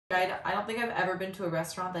I don't think I've ever been to a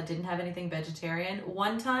restaurant that didn't have anything vegetarian.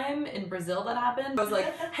 One time in Brazil that happened. I was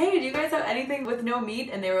like, hey, do you guys have anything with no meat?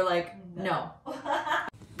 And they were like, no.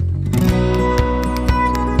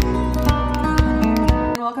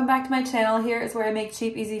 Welcome back to my channel. Here is where I make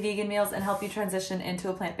cheap, easy vegan meals and help you transition into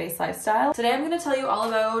a plant-based lifestyle. Today I'm going to tell you all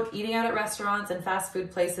about eating out at restaurants and fast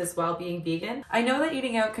food places while being vegan. I know that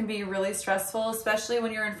eating out can be really stressful, especially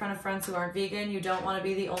when you're in front of friends who aren't vegan. You don't want to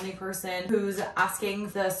be the only person who's asking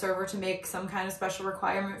the server to make some kind of special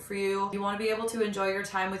requirement for you. You want to be able to enjoy your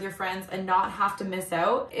time with your friends and not have to miss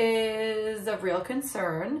out is a real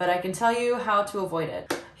concern, but I can tell you how to avoid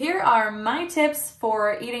it. Here are my tips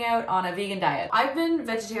for eating out on a vegan diet. I've been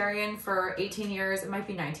vegetarian for 18 years. It might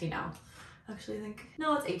be 19 now. Actually, I think,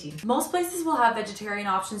 no, it's 18. Most places will have vegetarian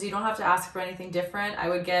options. You don't have to ask for anything different. I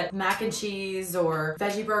would get mac and cheese or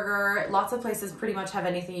veggie burger. Lots of places pretty much have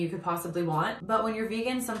anything you could possibly want. But when you're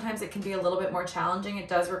vegan, sometimes it can be a little bit more challenging. It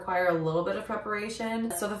does require a little bit of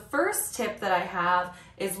preparation. So the first tip that I have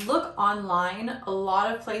is look online. A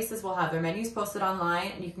lot of places will have their menus posted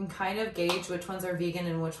online and you can kind of gauge which ones are vegan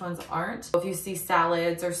and which ones aren't. If you see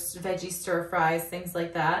salads or veggie stir fries, things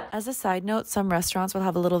like that. As a side note, some restaurants will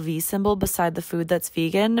have a little V symbol beside the food that's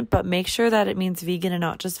vegan, but make sure that it means vegan and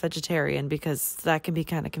not just vegetarian because that can be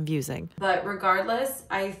kind of confusing. But regardless,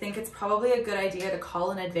 I think it's probably a good idea to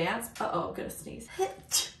call in advance. Uh-oh, I'm gonna sneeze.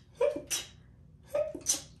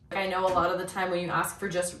 I know a lot of the time when you ask for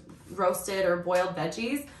just roasted or boiled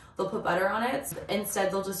veggies, they'll put butter on it. Instead,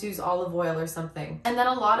 they'll just use olive oil or something. And then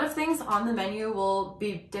a lot of things on the menu will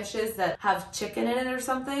be dishes that have chicken in it or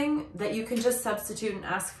something that you can just substitute and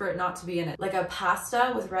ask for it not to be in it. Like a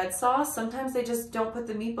pasta with red sauce, sometimes they just don't put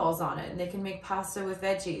the meatballs on it and they can make pasta with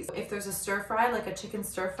veggies. If there's a stir fry, like a chicken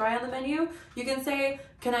stir fry on the menu, you can say,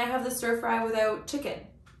 can I have the stir fry without chicken?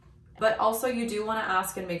 But also you do want to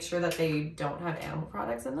ask and make sure that they don't have animal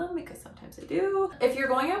products in them because sometimes they do. If you're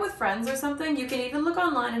going out with friends or something, you can even look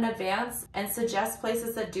online in advance and suggest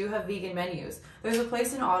places that do have vegan menus. There's a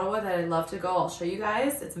place in Ottawa that I love to go. I'll show you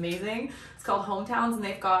guys. It's amazing. It's called Hometowns and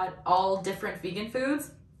they've got all different vegan foods.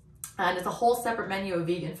 And it's a whole separate menu of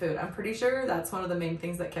vegan food. I'm pretty sure that's one of the main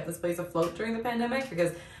things that kept this place afloat during the pandemic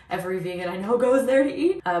because every vegan I know goes there to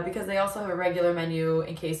eat. Because they also have a regular menu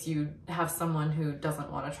in case you have someone who doesn't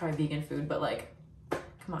want to try vegan food, but like,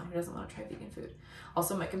 come on, who doesn't want to try vegan food?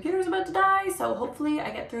 Also, my computer's about to die, so hopefully I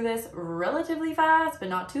get through this relatively fast, but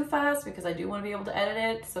not too fast because I do want to be able to edit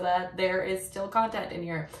it so that there is still content in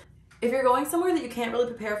here. If you're going somewhere that you can't really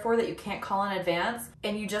prepare for, that you can't call in advance,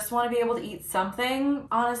 and you just want to be able to eat something,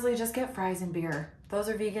 honestly, just get fries and beer. Those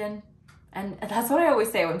are vegan. And that's what I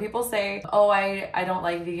always say. When people say, oh, I don't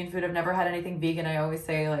like vegan food, I've never had anything vegan, I always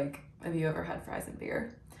say, like, have you ever had fries and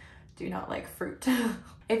beer? Do not like fruit.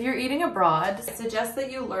 If you're eating abroad, I suggest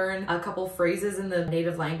that you learn a couple phrases in the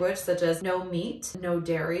native language, such as no meat, no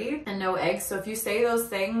dairy, and no eggs. So if you say those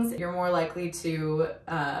things, you're more likely to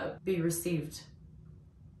be received.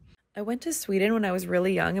 I went to Sweden when I was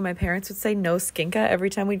really young and my parents would say no skinka every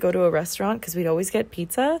time we'd go to a restaurant because we'd always get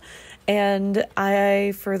pizza. And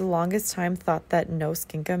I, for the longest time, thought that no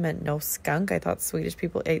skinka meant no skunk. I thought Swedish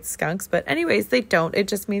people ate skunks, but anyways, they don't. It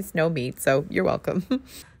just means no meat, so you're welcome.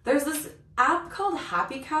 There's this app called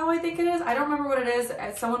Happy Cow, I think it is. I don't remember what it is.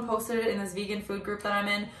 Someone posted it in this vegan food group that I'm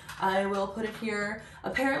in. I will put it here.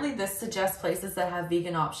 Apparently this suggests places that have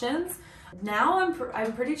vegan options. Now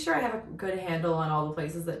I'm pretty sure I have a good handle on all the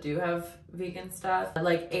places that do have vegan stuff.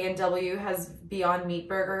 Like A&W has Beyond Meat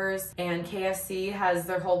burgers and KFC has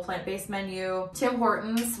their whole plant-based menu. Tim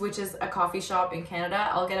Hortons, which is a coffee shop in Canada,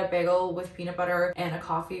 I'll get a bagel with peanut butter and a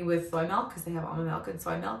coffee with soy milk because they have almond milk and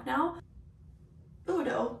soy milk now. Oh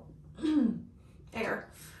no, air.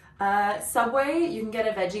 Subway, you can get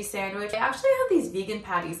a veggie sandwich. They actually have these vegan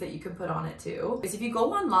patties that you can put on it too. Because if you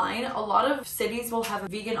go online, a lot of cities will have a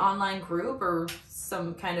vegan online group or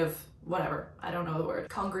some kind of whatever, I don't know the word,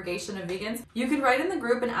 congregation of vegans. You can write in the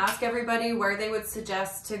group and ask everybody where they would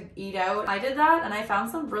suggest to eat out. I did that and I found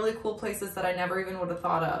some really cool places that I never even would have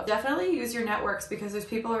thought of. Definitely use your networks because there's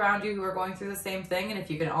people around you who are going through the same thing, and if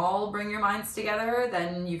you can all bring your minds together,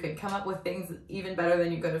 then you can come up with things even better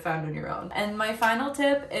than you could have found on your own. And my final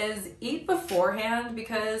tip is eat beforehand,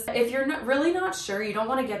 because if you're really not sure, you don't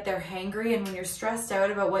want to get there hangry, and when you're stressed out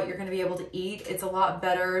about what you're going to be able to eat, it's a lot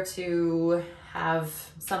better to have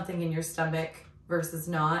something in your stomach versus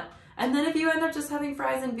not. And then if you end up just having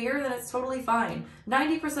fries and beer, then it's totally fine.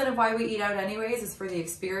 90% of why we eat out anyways is for the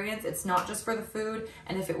experience. It's not just for the food.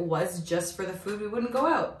 And if it was just for the food, we wouldn't go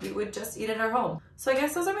out. We would just eat at our home. So I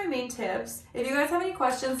guess those are my main tips. If you guys have any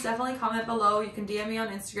questions, definitely comment below. You can DM me on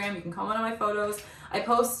Instagram. You can comment on my photos. I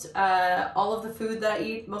post all of the food that I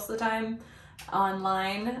eat most of the time.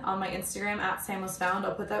 online on my Instagram at Sam Was Found.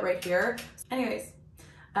 I'll put that right here. Anyways,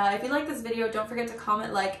 if you like this video, don't forget to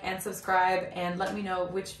comment, like, and subscribe, and let me know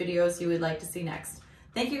which videos you would like to see next.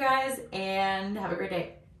 Thank you guys, and have a great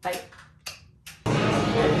day. Bye.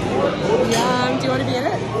 Yum. Do you want to be in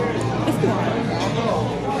it?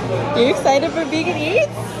 Are you excited for Vegan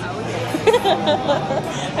Eats?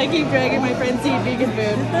 I keep dragging my friends to eat vegan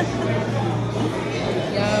food.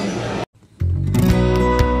 Yum.